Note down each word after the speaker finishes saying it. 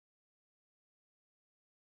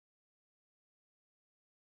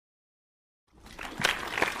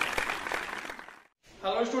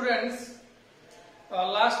Hello students,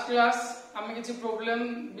 last class आम किसी problem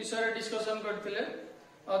विषय डिस्कशन करथिले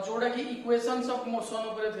जोड़ा कि इक्वेशंस ऑफ मोशन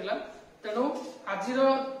ऊपर थिला। तेणु आज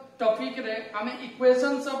टॉपिक रे आमे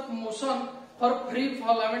equations of motion for free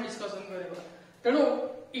fall आमे डिस्कशन करबा। तेणु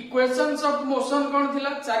इक्वेशंस ऑफ मोशन कोन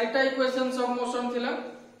थिला? चारिटा इक्वेशंस ऑफ मोशन थिला।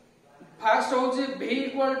 फर्स्ट होची v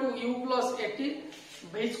equal to u plus 80,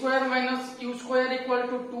 v square minus u square equal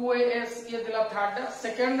to 2as, ये दिला थर्ड।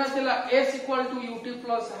 सेकंड दिला s equal to ut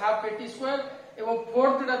plus half 80 square एवं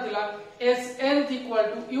फोर्थ टा दिला sn equal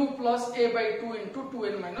to u plus a by 2 into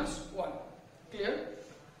 2n minus 1। Clear?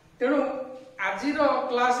 तेणु आज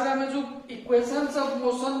class रे हमें जो इक्वेशंस ऑफ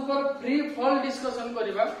मोशन पर फ्री फॉल डिस्कशन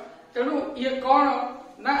करिबा। तेणु ये कोन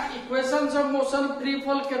ना equations of motion free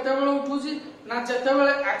fall केते बेले उठुची ना जते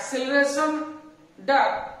बेले acceleration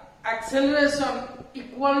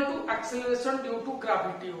equal to acceleration due to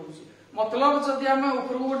gravity होची। मतलब जदि हमें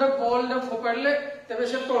ऊपर गोटे बॉल ने फोपाडले तबे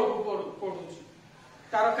से तळकु पडुची,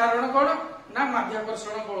 तार कारण कोन ना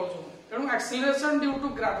माध्याकर्षण बल जो। तेणु एक्सेलरेशन ड्यू टू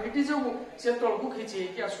ग्रेविटी जो से तळकु खिची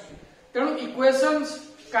के आसुची। तेणु इक्वेशंस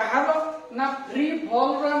कहारो ना फ्री फॉल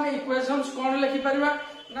रो हम इक्वेशंस कोन लिखि परबा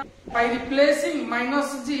ना by replacing minus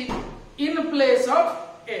g in place of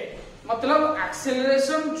a। मतलब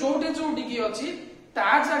एक्सेलरेशन जोटी की अछि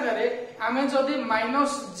ता जगह रे आमे जदी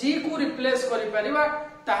माइनस g को रिप्लेस करि परिबा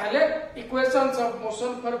ताहले equations of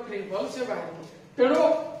motion for free fall से बाहर। तेणु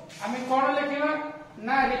आमे कोन लिखिबा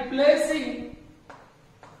ना replacing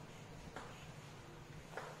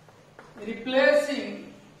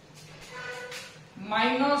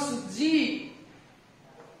minus g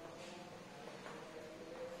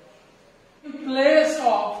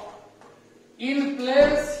in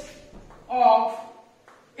place of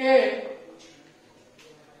a,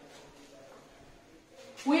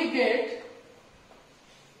 we get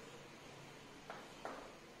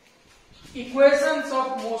equations of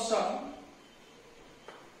motion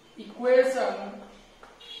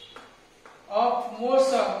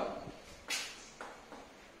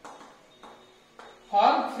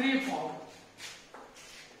for free fall।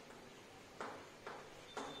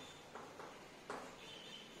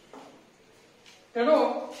 तेणु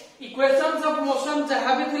इक्वेशंस ऑफ मोशन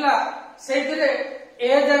जहां भी थिला सेथिरे ए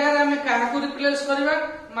जगह रे हम काहा को रिप्लेस करबा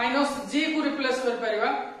माइनस g को रिप्लेस कर परिबा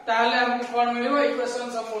ताले हमको कोन मिलिबो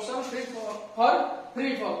equations of motion for free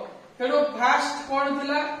fall. तेणु फर्स्ट कोन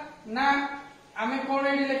थिला ना हमें कोन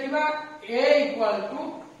AD लिखिबा a equal to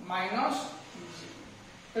minus g।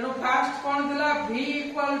 तेणु फर्स्ट कोन थिला v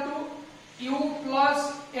equal to u plus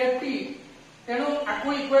 80। तेणु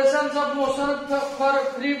आकु equations of motion for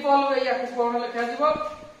free fall रे याकु कोन लिखा जिवो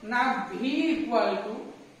ना v इक्वल टू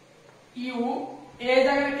u ए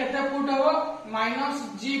जगह रे केते फुट हो माइनस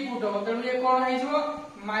g फुट हो। तेणु ये कोन है जिवो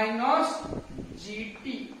minus gt।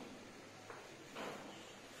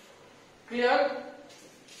 Clear?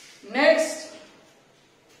 Next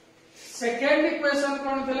second equation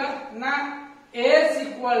कोन थिला ना s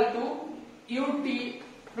equal to ut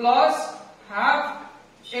plus half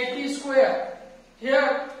 80 square. Here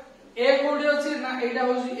a कोडी अछि ना एटा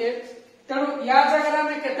होसी a। तेणु या जगह रे हम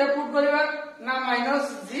केते पुट करबा ना माइनस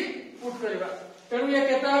g पुट करबा। तेणु ये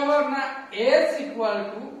केते होबो ना s equal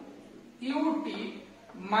to ut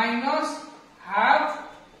minus half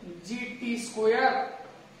gt square.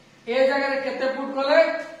 ए जगह रे केते पुट करले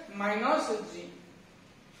minus g।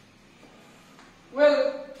 Well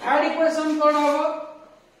third equation कोन होबो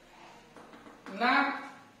ना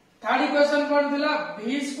थर्ड इक्वेशन कोन थिला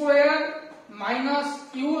v square minus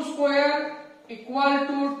u square equal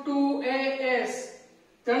to 2as।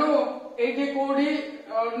 तेणु एठी कोडी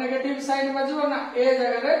नेगेटिव साइन बजबो ना ए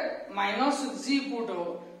जगह रे माइनस g पुट हो।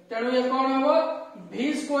 तेणु ये कोन होबो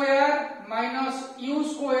v square minus u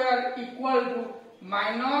square equal to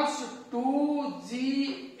minus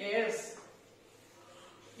 2gs।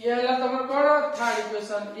 ये हला तमर कोन थर्ड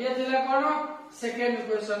इक्वेशन। ये दिला कोन सेकंड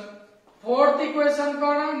इक्वेशन। फोर्थ इक्वेशन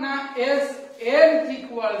कोन ना sn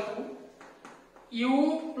equal to u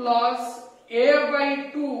plus a by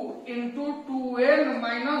 2 into 2n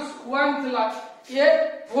minus 1 थिला ये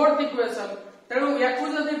फोर्थ इक्वेशन। तेणु याकु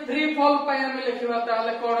जदि फ्री फॉल पय हम लिखिबा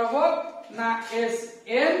ताले कोन हो ना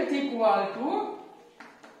sn equal to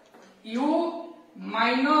u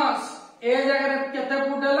minus a जगह रे केते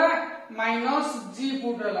पुट हला माइनस g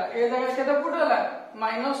पुट हला। ए जगह केते पुट हला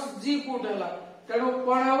माइनस g पुट हला। तेणु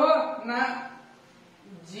कोन हो ना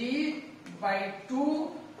g by 2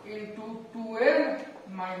 into 2n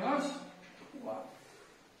minus 1।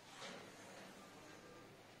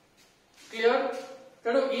 Clear?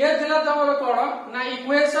 तेणु ये थिला तमरो कोन ना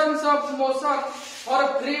equations of motion for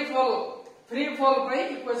free fall पई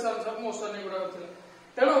इक्वेशंस ऑफ मोशन एगुडा थिला।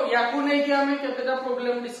 तेणु या केतेटा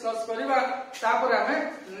प्रोब्लेम डिस्कस करबा तापर हमें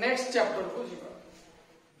नेक्स्ट चैप्टर को जीवा।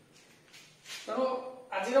 तेणु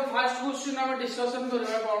आज फर्स्ट क्वेश्चन हमें डिस्कशन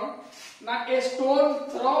करबा कोन ना a stone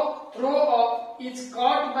throw up is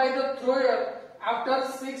cut by the thrower after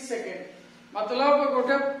 6 second. मतलब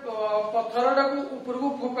गोटे पत्थरटा को ऊपर को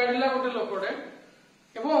फोपाड़िला गोटे लोकटे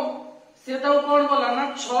एवं से कौन कला ना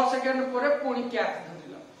 6 सेकंड पर पुणी कैच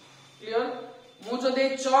धरला। क्लियर? मु जदि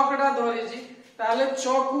चकटा धरिछि ताले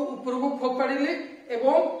चक को ऊपर को फोपाड़िली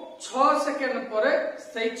एवं 6 सेकंड पर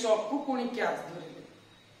से चक को पुणी कैच धरली।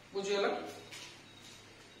 बुझियला?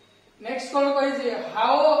 नेक्स्ट कौन कहि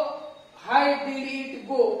how high did it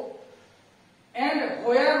go and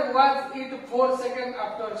where was it 4 second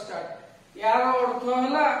after start. यार अर्थ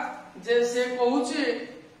होला जे से कहूची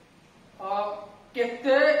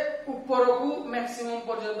केते ऊपर को मैक्सिमम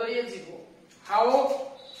पर्यंत ये जीवो। How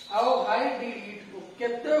high did it go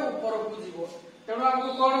केते ऊपर को जीवो। तेणु हमको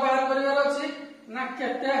कौन बाहर करिवार अछि ना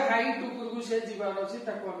केते हाइट ऊपर को से जीवार अछि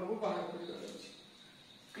ताको हमको बाहर करिवार अछि।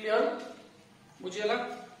 क्लियर? बुझियला?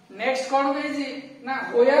 नेक्स्ट कौन कहिछि ना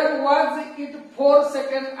where was it 4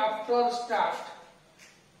 second after start.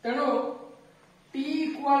 तेणु t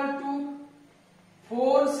इक्वल टू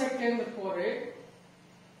 4 सेकंड पर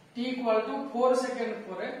t इक्वल टू 4 सेकंड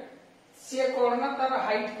पर से कोन ना तार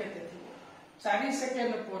हाइट केते थिबो। 4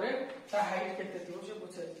 सेकंड पर ता हाइट केते थिबो से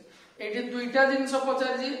पछाइ। एठी दुईटा जिंस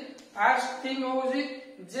पछाइ। फर्स्ट थिंग होउजी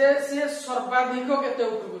जे से सर्वाधिक केते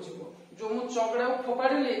ऊपर को जीवो। जो मु चकड़ा को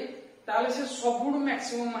फोपाडिली ताले से सबुड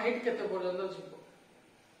मैक्सिमम हाइट केते पर्यंत जीवो।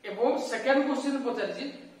 एवं सेकंड क्वेश्चन पछाइ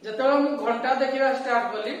जतले मु घंटा देखिबा स्टार्ट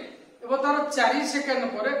कली एवं तार 4 सेकंड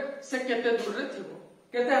पर से केते दूर रे थिबो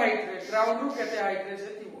केते हाइट रे ग्राउंड रु केते हाइट रे से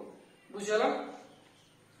थिबो। बुझला?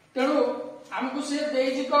 तेणु हमको से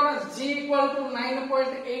देइछि कोन g इक्वल टू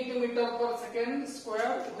 9.8 मीटर पर second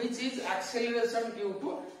square which is acceleration due to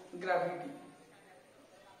gravity.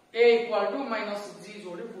 a equal to -g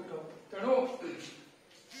जोड़ी फुट हो। तेणु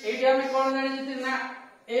एठी हम कोन जानि जति ना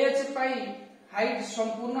h पई हाइट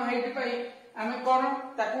संपूर्ण हाइट पई हमें कोन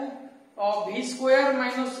ताकू v square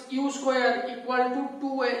minus u square equal to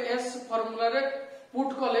 2s formula रे पुट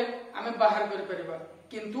कले हमें बाहर कर परिबा।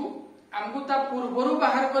 किंतु हमको ता पूर्वरु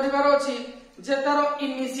बाहर करिवार अछि जे तार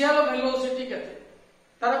इनिशियल वेलोसिटी केते।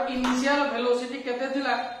 तार इनिशियल वेलोसिटी केते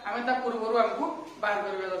थिला हमें ता पूर्वरु हमको बाहर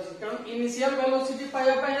करिवार अछि। तेणु इनिशियल वेलोसिटी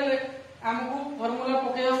पाया पाइले हमको formula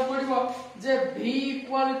पकेया पड़िबो J v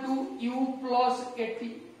equal to u plus 80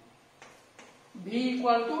 v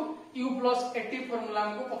equal to u plus 80 formula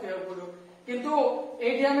हमको पकेया पड़िबो। किंतु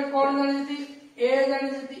एठी हमें कोन जानि जति a जानि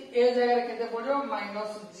जति a जगह रे केते पड़िबो -g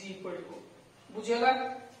पड़िबो। बुझियला?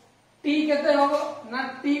 t केते होबो ना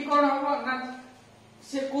t कोन होबो ना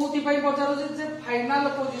से कोथि पई पचारो जे फाइनल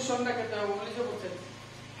पोजीशन ता केते होबो बोली से पचारि।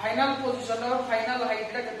 फाइनल पोजीशन और फाइनल हाइट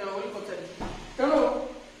ता केते होबो बोली पचारि। तेणु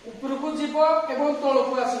ऊपर को जीवो एवं तळ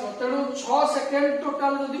को आसीबो। तेणु 6 सेकंड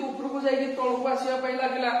टोटल जदी ऊपर को जाई कि तळ को आसीबा पई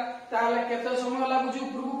लागिला ताले केते समय लागुची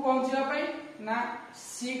ऊपर को पहुंचिला पई ना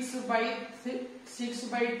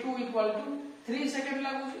 6/2 इक्वल टू 3 सेकंड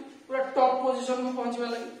लागुची पूरा टॉप पोजीशन को पहुंचबा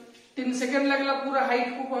लागि। 3 सेकंड लागला पूरा हाइट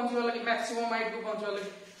को पहुंचबा लागि मैक्सिमम हाइट को पहुंचबा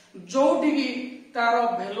लागि। जोठी की तार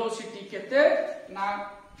वेलोसिटी केते ना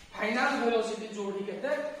फाइनल वेलोसिटी जोठी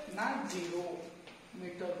केते ना 0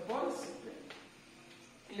 मीटर पर सेकंड।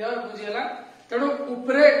 क्लियर? बुझियला? तेणु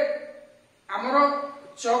ऊपरे हमर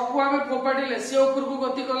चक को हमें फोपाडिले से ऊपर को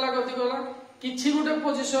गति कला किछि गुटे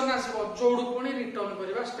पोजीशन आसीबो जोडु पुणी रिटर्न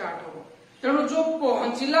करबा स्टार्ट होबो। तेणु जो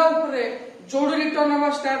पहुंचिला ऊपरे जोडु रिटर्न हवा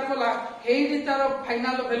स्टार्ट कला हेइडी तार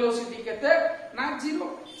फाइनल वेलोसिटी केते ना 0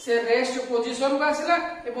 से रेस्ट पोजीशन को आसिला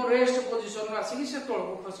एवं रेस्ट पोजीशन को आसी से तळ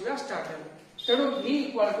को खसिबा स्टार्ट होला। तेणु v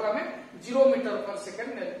इक्वल टू हमें 0 मीटर पर सेकंड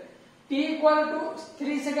नेले। t इक्वल टू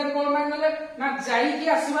 3 सेकंड कोन मानले ना जाई कि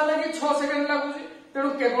आसीबा लागि 6 सेकंड लागुची। तेणु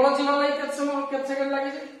केवल जीवा लागि केते सेकंड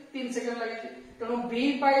लागि 3 सेकंड लागि। तेणु v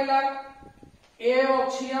पाइला a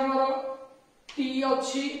अछि हमर t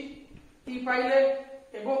अछि t पाइले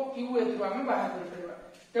एवं q एतु हम बाहर कर परबा।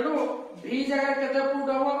 तेणु v जगह केते पुट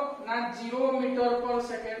हबो ना 0 मीटर पर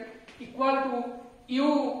second equal to u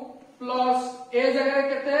plus a जगह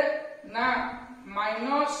केते ना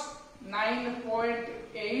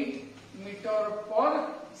 -9.8 मीटर पर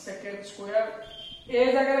सेकंड स्क्वायर। ए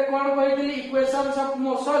जगह कोन कहितली इक्वेशंस ऑफ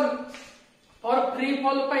मोशन और फ्री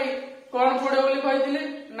फॉल पाई कोन पड़े बोली कहितली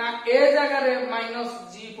ना ए जगह रे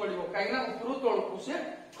 -g पड़िबो काई ना ऊपर तळ को से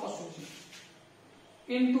खसुची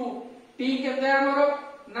इनटू t केते हमरो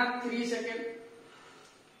ना 3 second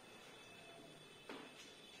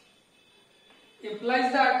implies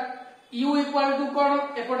that u equal to कोन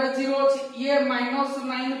एपटे 0 अछि ये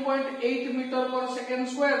 -9.8 मीटर पर सेकंड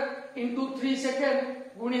स्क्वायर इंटू 3 सेकेंड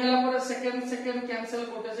गुणी हला पर सेकेंड सेकेंड कैंसिल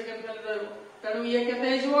गोटे सेकेंड खाली रहबो तेणु ये केते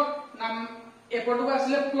हेजिवो ना एपटू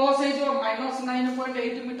आसले प्लस हेजिवो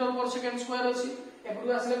 -9.8 मीटर पर सेकेंड स्क्वायर अछि एपटू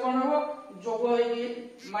आसले कोन हबो जोग हेगी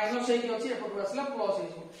माइनस हेगी अछि एपटू आसले प्लस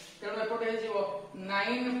हेजिवो तेणु एपटे हेजिवो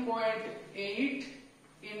 9.8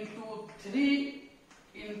 इंटू 3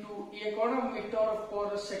 इंटू ये कोन मीटर पर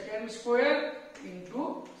सेकेंड स्क्वायर इंटू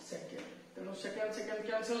सेकेंड तेणु सेकेंड सेकेंड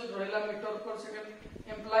कैंसिल रहला मीटर पर second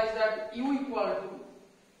implies that u equal to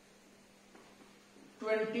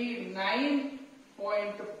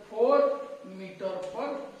 29.4 metre पर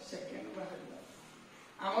सेकेंड बाहरिला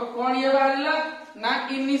हमर कोन ये बाहरिला ना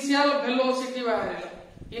इनिशियल वेलोसिटी बाहरिला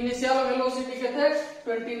इनिशियल वेलोसिटी केते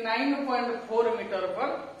 29.4 मीटर पर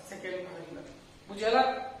सेकेंड बाहरिला बुझला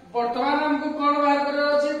वर्तमान हमको कोन बाहर करे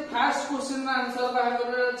अछि फर्स्ट क्वेश्चन ना आंसर बाहर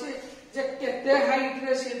करे अछि जे केते हाइट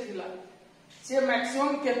रे से थिला से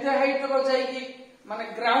मैक्सिमम केते हाइट रो जाई कि माने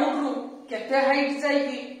ग्राउंड रु केते हाइट जाई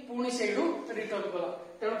कि पुनी सेडू रिटर्न कला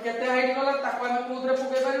तेणु केते हाइट कला ताको हम कोथरे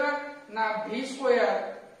पके परबा ना v स्क्वायर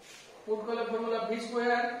पुट कले formula v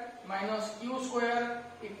square minus q square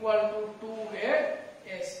equal to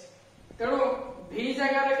 2as तेणु v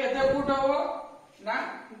जगह रे केते पुट हो ना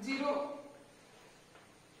 0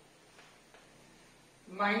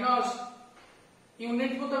 माइनस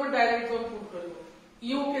यूनिट को तबे डायरेक्ट पुट करबो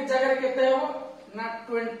u के जगह रे केते हो ना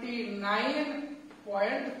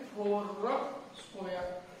 29.4 स्क्वायर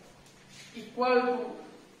इक्वल टू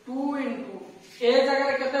 2 इंटू ए जगह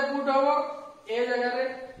रे केते पुट हो ए जगह रे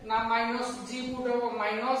ना माइनस g पुट हो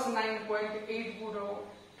माइनस 9.8 पुट हो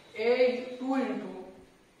ए 2 into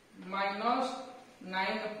minus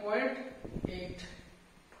 9.8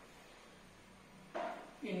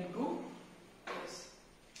 into s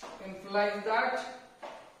implies that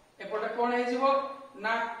एपटे कोन हे जिवो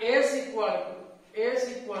ना s equal to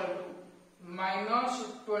minus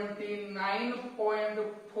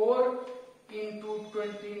 29.4 into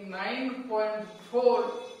 29.4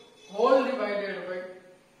 whole divided by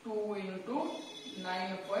 2 into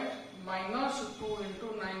 9. Minus 2 into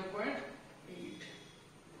 9.8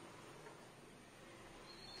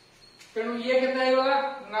 तेणु ये केते हेला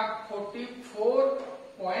ना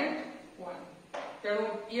 44.1 तेणु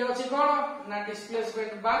ये अछि कोन ना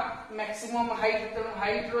डिस्प्लेसमेंट बा मैक्सिमम हाइट तेणु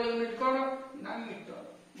हाइट रो यूनिट कोन ना मीटर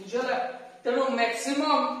बुझला तेणु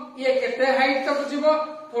मैक्सिमम ये केते हाइट तक जीवो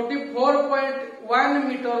 44.1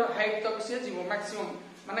 मीटर हाइट तक से जीवो मैक्सिमम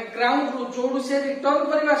माने ग्राउंड रु जोडू से रिटर्न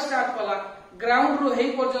करबा स्टार्ट कला ग्राउंड रु हेई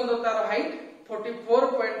पर्यंत तार हाइट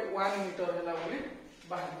 44.1 मीटर हैला बोली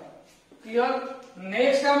बाहर क्लियर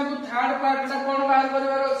नेक्स्ट हमकु थर्ड पार्ट ता कोन बाहर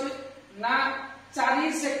करबार अछि ना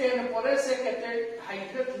 4 सेकंड परे से केते हाइट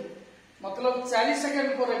रे थी मतलब 4 सेकंड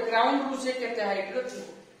परे ग्राउंड रु से केते हाइट रे थी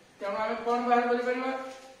तेणु हम कोन बाहर करि परिबा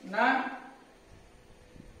ना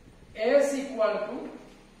s equal to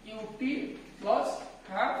ut plus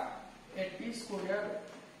half 80 square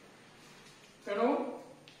तेणु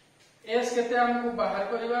s केते हमको बाहर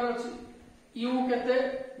करिवार अछि u केते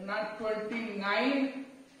ना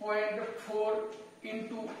 29.4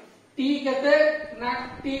 into t केते ना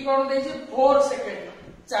t कोन दै छै 4 सेकंड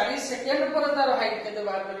 40 सेकंड पर तार हाइट केते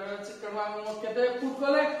बाहर करिवार अछि तेणु हम केते पुट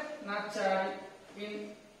कले ना 4 in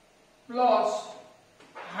plus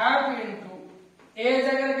half into a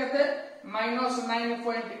जगह केते minus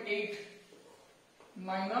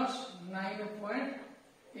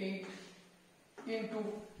 9.8 into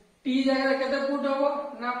t जगह केते पुट हो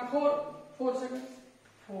ना 4 सेकंड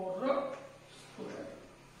 4 रो स्क्वायर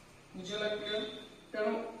बुझला क्लियर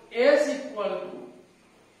तेणु s इक्वल टू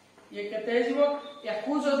ये केते जीवो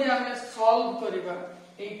याकू जदी हमें सॉल्व करिबा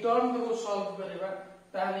ए टर्म को सॉल्व करिबा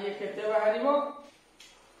ताले ये केते बाहरिबो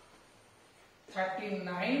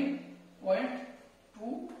 39.2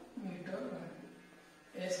 मीटर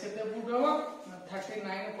एस केते पुट हो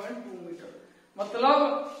 39.2 मीटर मतलब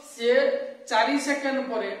से 4 सेकंड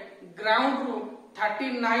परे ग्राउंड रु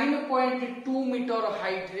 39.2 मीटर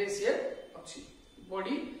हाइट रे से अछि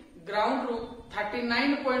बॉडी ग्राउंड रु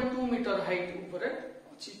 39.2 मीटर हाइट ऊपर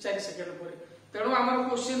अछि 4 सेकंड परे तेणु हमर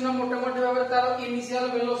क्वेश्चन न मोटा मोटी भाबे तार इनिशियल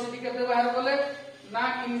वेलोसिटी केते बाहर कले ना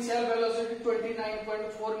इनिशियल वेलोसिटी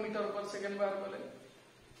 29.4 मीटर पर सेकंड बाहर कले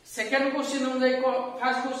सेकंड क्वेश्चन हम जाई को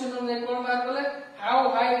फर्स्ट क्वेश्चन हम जाई कोन बाहर कले how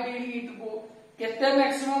high did it go केते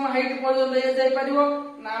मैक्सिमम हाइट पर्यंत ले जाई परिबो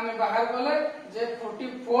ना हमें बाहर कले जे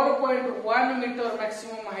 44.1 मीटर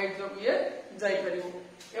मैक्सिमम हाइट तक ये जाई परिबो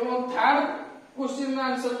एवं थर्ड क्वेश्चन ना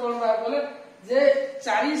आंसर कोन बाहर कले जे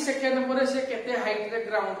 4 सेकंड परे से केते हाइट रे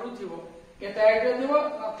ग्राउंड रु थिबो केते हाइट रे थिबो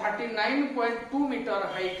 39.2 मीटर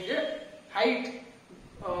हाइट रे हाइट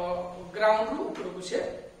ग्राउंड रु ऊपर को से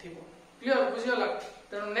थिबो क्लियर बुझियला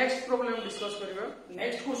तेणु नेक्स्ट प्रॉब्लम डिस्कस करिबा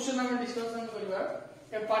नेक्स्ट क्वेश्चन हम डिस्कशन करिबा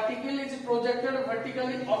ए particle is projected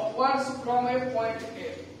vertically upwards from A point A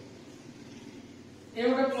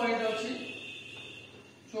गोटे पॉइंट अछि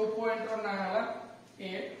जो पॉइंट रो ना हला ए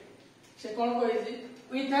से कोन कहि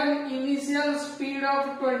with an initial speed of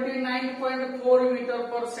 29.4 meter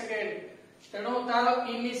per second तेणु तार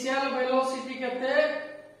इनिशियल वेलोसिटी केते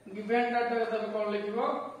गिवन डाटा तब कोन लिखिबो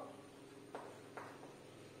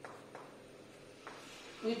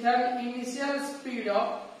with an initial speed of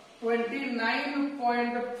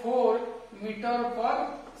 29.4 meter per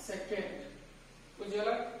second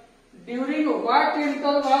बुझला during what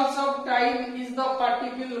intervals of time is the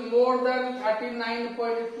particle more than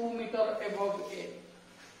 39.2 meter above a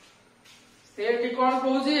से कोन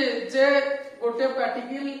कहूजी जे गोटे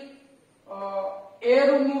particle A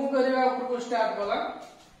रु move करबा ऊपर को स्टार्ट कला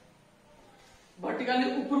वर्टिकली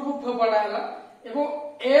ऊपर को फोबाडा हला एवं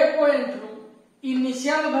ए पॉइंट रु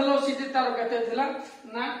इनिशियल वेलोसिटी तार केते थिला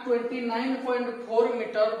ना 29.4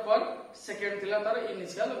 मीटर पर सेकंड थिला तार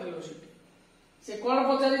इनिशियल वेलोसिटी से कोन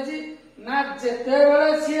पचारि छी ना जेते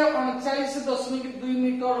बेले से 39.2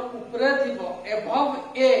 मीटर ऊपर थिबो अबव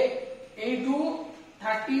ए टू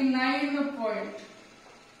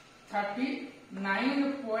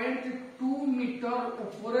 39.2 मीटर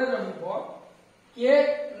ऊपर रहबो के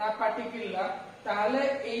ना पार्टिकल ताहले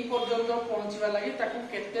एई पर्यंत पहुंचबा लागि ताकू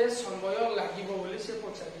केते समय लागिबो बोली से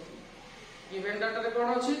पचारि गिवन डाटा रे कोन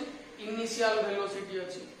अछि इनिशियल वेलोसिटी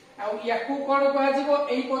अछि आ याकू कोन कहै जिवो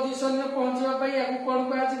एई पोजीशन में पहुंचबा पई याकू कोन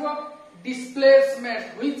कहै जिवो displacement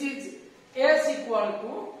which is s equal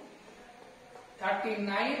to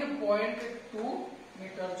 39.2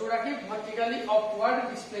 metre जोड़ा कि वर्टिकली अपवर्ड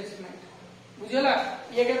डिस्प्लेसमेंट बुझला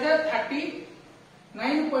ये कहते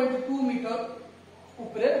 39.2 मीटर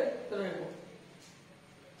ऊपर रहबो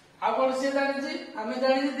आ कोन से जानि छी हमें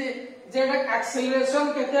जानि छी जे एक्सेलरेशन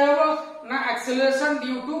केते हबो ना acceleration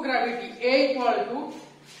due to gravity a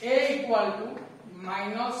equal to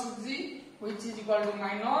minus g which is equal to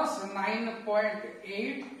minus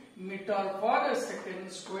 9.8 metre पर सेकंड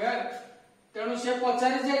स्क्वायर तेणु से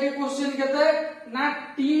पचारि जे क्वेश्चन केते ना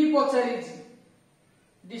t पचारि छी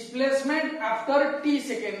displacement after t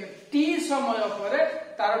second t समय पर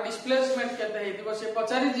तार डिस्प्लेसमेंट केते हेतिबो से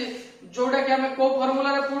पचारि छी जोडा के हमें को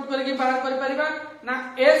फार्मूला रे पुट करके बाहर कर परिबा ना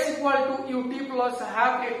s equal to ut plus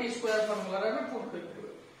half at square formula रे पुट कर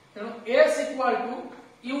तेणु s equal to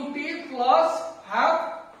ut plus half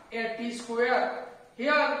at square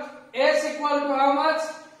here s equal to how much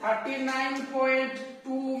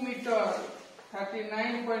 39.2 metre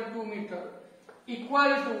 39.2 metre equal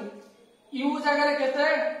to u जगह रे केते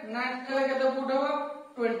ना केते पुट हो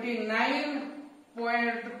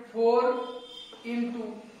 29.4 इनटू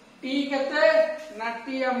t केते ना t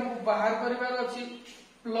हमको बाहर करबार अछि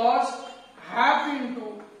plus half into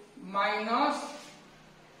minus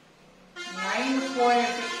 9.8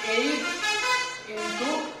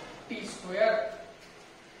 into t square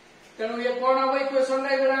तेणु ये कोन हो इक्वेशन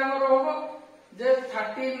रे एगला हमर होबो जे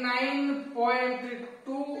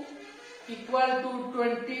 39.2 equal to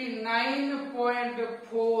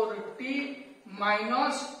 29.4t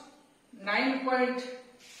minus 9.8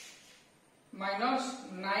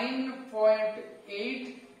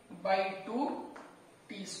 by 2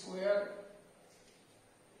 t square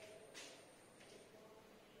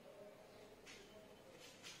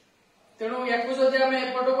तेणु याकू जदि हम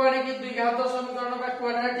एपट को आनी कि द्विघात समीकरण बा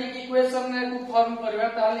क्वाड्रेटिक इक्वेशन ने को फॉर्म करबा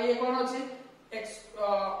ताले ये कोन अछि x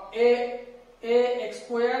a x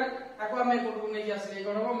स्क्वायर आको हम एपट को नै आसले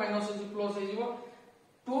कोन हो माइनस हो प्लस हो जिवो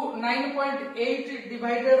 9.8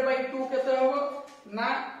 डिवाइडेड बाय 2 केते होबो ना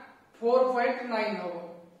 4.9 होबो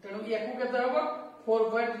तेणु याकू केते होबो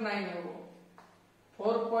 4.9 होबो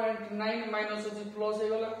 4.9 माइनस हो प्लस हो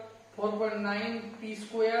गेला 4.9 t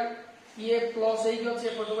स्क्वायर ये प्लस है जो से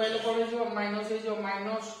पटवाइले पड़े जो माइनस है जो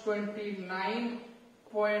माइनस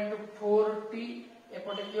 29.4t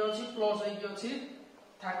एपटे की अछि प्लस है जो अछि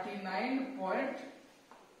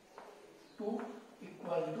 39.2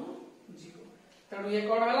 इक्वल टू 0 तेणु ये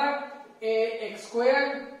कोन हला a x square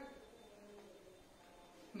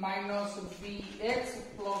minus bx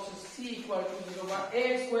plus c equal to 0 बा a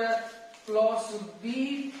square plus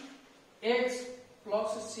bx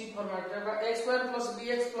plus c format रे बा x square plus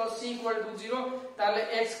bx plus c equal to 0 ताले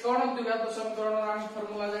x कोन द्विघात समीकरण नाम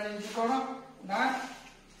फार्मूला जानि छी कोन ना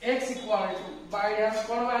x इक्वल टू बाय हम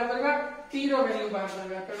कोन बाहर करबा t रो वैल्यू बाहर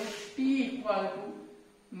करबा तेणु t equal to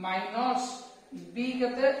minus b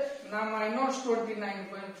केते ना माइनस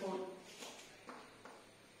 29.4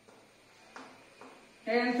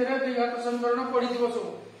 एंड थरे द्विघात समीकरण पड़ी दिबो सब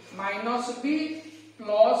माइनस b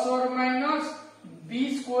प्लस और minus b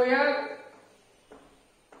square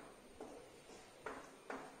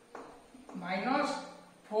minus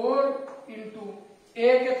 4 into ए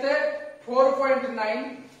केते 4.9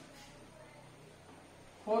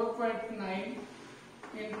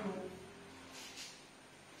 into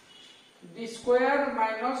D square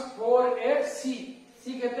minus 4ac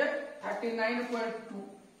सी केते 39.2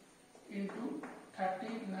 इंटू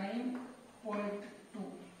 39.2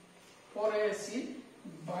 4ac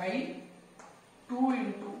बाई 2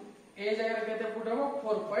 इंटू ए जगह केते पुट हो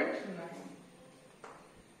 4.9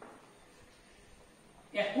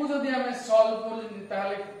 याकू जदि हमें सॉल्व करू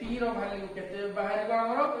ताले t रो वैल्यू केते बाहर को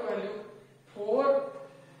हमरो वैल्यू 4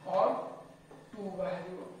 और 2 बाहर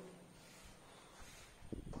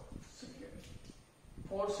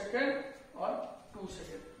 4 सेकेंड और 2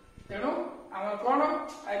 सेकेंड तेणु आम कौन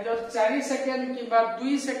आइदर 4 सेकेंड कि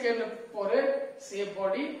 2 सेकेंड पर से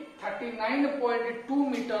बॉडी 39.2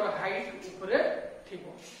 मीटर हाइट ऊपर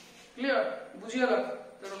थिबो क्लियर बुझियला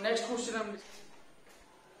तेणु नेक्स्ट क्वेश्चन हम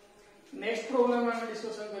नेक्स्ट प्रॉब्लम हम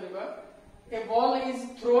डिस्कशन करिबा a ball is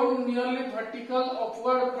thrown nearly vertical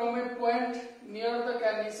upward from a point near the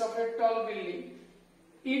cornice of a tall building.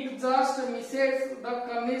 It just misses the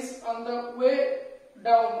cornice on the way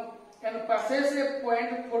down and passes a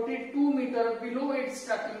point 42 meter below its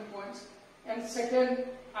starting point. And second,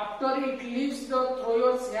 after it leaves the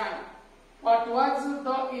thrower's hand, what was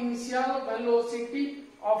the initial velocity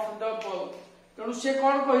of the ball? तेणु से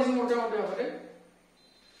कौन कहि मोटे मोटे भाबरे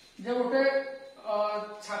जे गोटे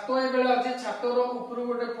छात Ebella अछि छातर ऊपर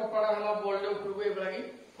गोटे फोपाड़ा हला बॉल ऊपर को एबेला की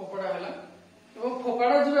फोपाड़ा हला एवं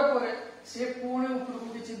फोपाड़ा जिबा परे से पुणे ऊपर को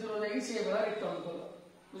किछि दूर जाई से एबेला रिटर्न करला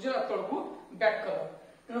बुझला तळ को बैक कर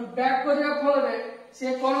तेणु बैक करिया फल रे से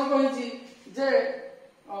कोन कहिछि जे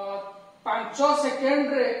 5 सेकेंड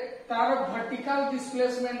रे तार वर्टिकल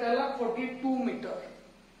डिस्प्लेसमेंट हला 42 मीटर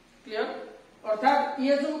क्लियर अर्थात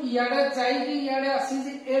ये जो इयाडे जाई कि इयाडे आसी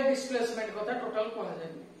जे ए डिस्प्लेसमेंट कथा टोटल कहा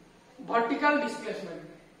जाय वर्टिकल डिस्प्लेसमेंट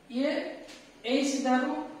ये ए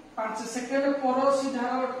सीधारू 5 सेकेंड पर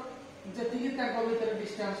सीधार जति ताको भीतर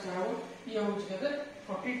डिस्टेंस हो ये हो केते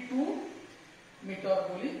 42 मीटर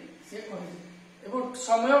बोली से कहि एगो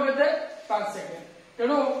समय केते 5 सेकेंड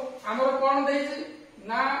तेनो हमर कोन देइ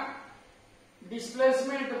ना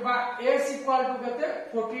डिस्प्लेसमेंट बा s इक्वल टू केते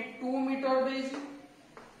 42 मीटर देइ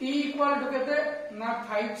t इक्वल टू केते ना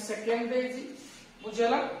 5 सेकेंड देइ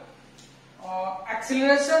बुझला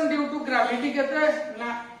एक्सीलरेशन ड्यू टू ग्रेविटी कहते ना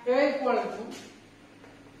a equal to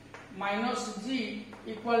minus g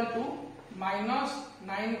equal to minus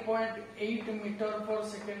 9.8 metre पर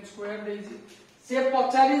सेकेंड स्क्वायर देजी से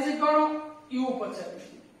पचारि जी कोन u पचारि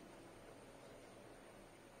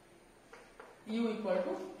u इक्वल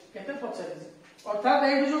टू केते पचारि जी अर्थात ए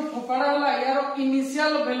जो फोपाड़ा हला यार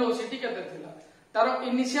इनिशियल वेलोसिटी केते थिला तार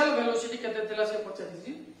इनिशियल वेलोसिटी केते थिला से पचारि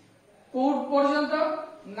जी कोड पर्यंत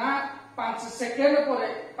ना 5 सेकेंड पर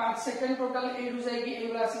 5 सेकेंड टोटल ए रु जाई कि ए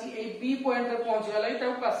वाला सी ए बी पॉइंट रे पहुंच गेलै त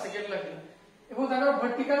 5 सेकेंड लागला एवं तार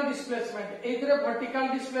वर्टिकल डिस्प्लेसमेंट एथरे वर्टिकल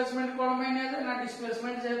डिस्प्लेसमेंट कोन माने ना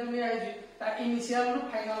डिस्प्लेसमेंट जे तुम आइ जी ता इनिशियल रु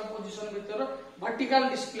फाइनल पोजीशन भीतर वर्टिकल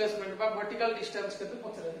डिस्प्लेसमेंट बा वर्टिकल डिस्टेंस केते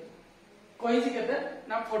पचरे कहि जी केते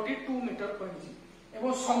ना 42 मीटर कहि जी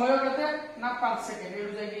एवं समय केते ना 5 सेकेंड ए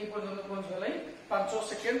रु जाई कि पर्यंत पहुंच गेलै 5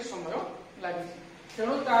 सेकेंड समय लागि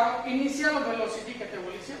तेणु तार इनिशियल वेलोसिटी केते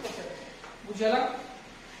बोली से पचरे बुझला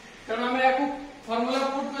तेणु हम याकू फार्मूला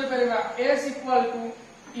पुट कर परबा s equal to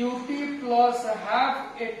ut plus half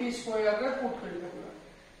at square रे पुट कर परबा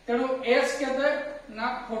तेणु s केते ना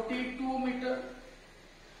 42 मीटर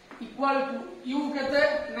इक्वल टू u केते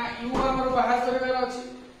ना u हमर बाहर करबे अछि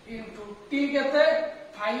इनटू t केते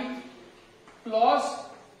 5 प्लस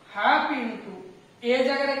हाफ इनटू ए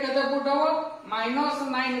जगह केते पुट हो माइनस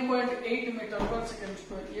 9.8 मीटर पर सेकंड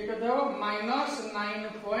स्क्वायर ये केते हो माइनस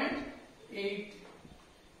 9.8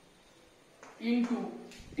 इंटू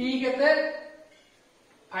टी केते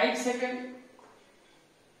 5 सेकेंड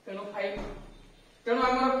तेनो 5 तेनो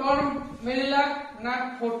हमर कोन मिलला ना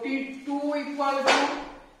 42 इक्वल टू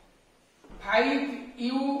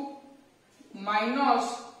 5u माइनस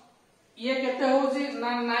ये केते हो जी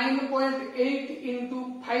ना 9.8 इंटू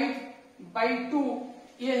 5 by 2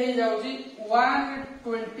 ये हे जाउ जी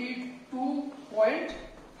 122.5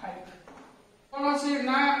 कोन से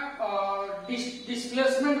ना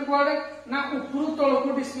डिस्प्लेसमेंट कोडे ना ऊपर तळ को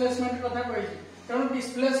डिस्प्लेसमेंट कथा कहि तेणु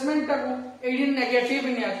डिस्प्लेसमेंट टा को एडी नेगेटिव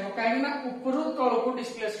नि आजो काहे ना ऊपर तळ को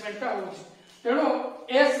डिस्प्लेसमेंट टा हो तेणु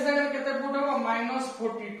s जगह केते पुट हो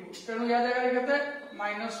 -42 तेणु या जगह केते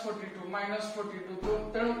 -42 तो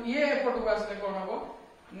तेणु ये एपट को आसले कोन हो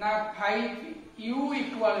ना 5u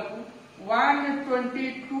इक्वल टू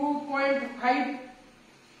 122.5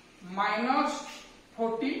 माइनस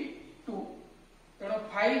 42 तेणु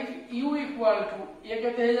 5u इक्वल टू ये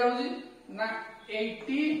केते हे जाउ जी ना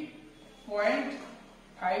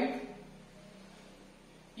 80.5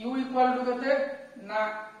 u इक्वल टू केते ना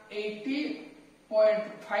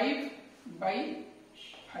 80.5 by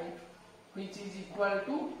 5 which is equal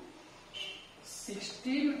to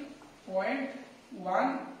 16.1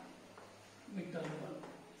 metre.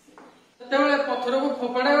 जेतेबेले पत्थर को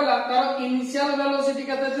फोपड़ा गला तार इनिशियल वेलोसिटी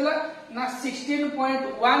केते थिला ना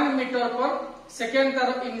 16.1 मीटर पर सेकेंड तार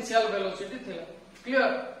इनिशियल वेलोसिटी थिला। क्लियर?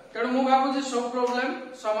 तेणु मु भाबु जे सब प्रॉब्लम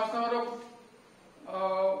समस्त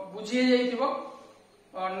बुझी जाइथिबो।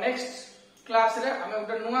 नेक्स्ट क्लास रे हमें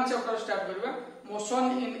गोटे नुआ चैप्टर स्टार्ट करबा, motion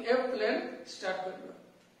in A plane start करबा।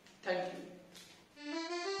 Thank you.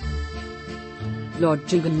 Lord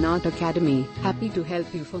Jagannath Academy, happy to help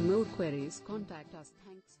you. For more queries, contact us.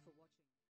 Thanks.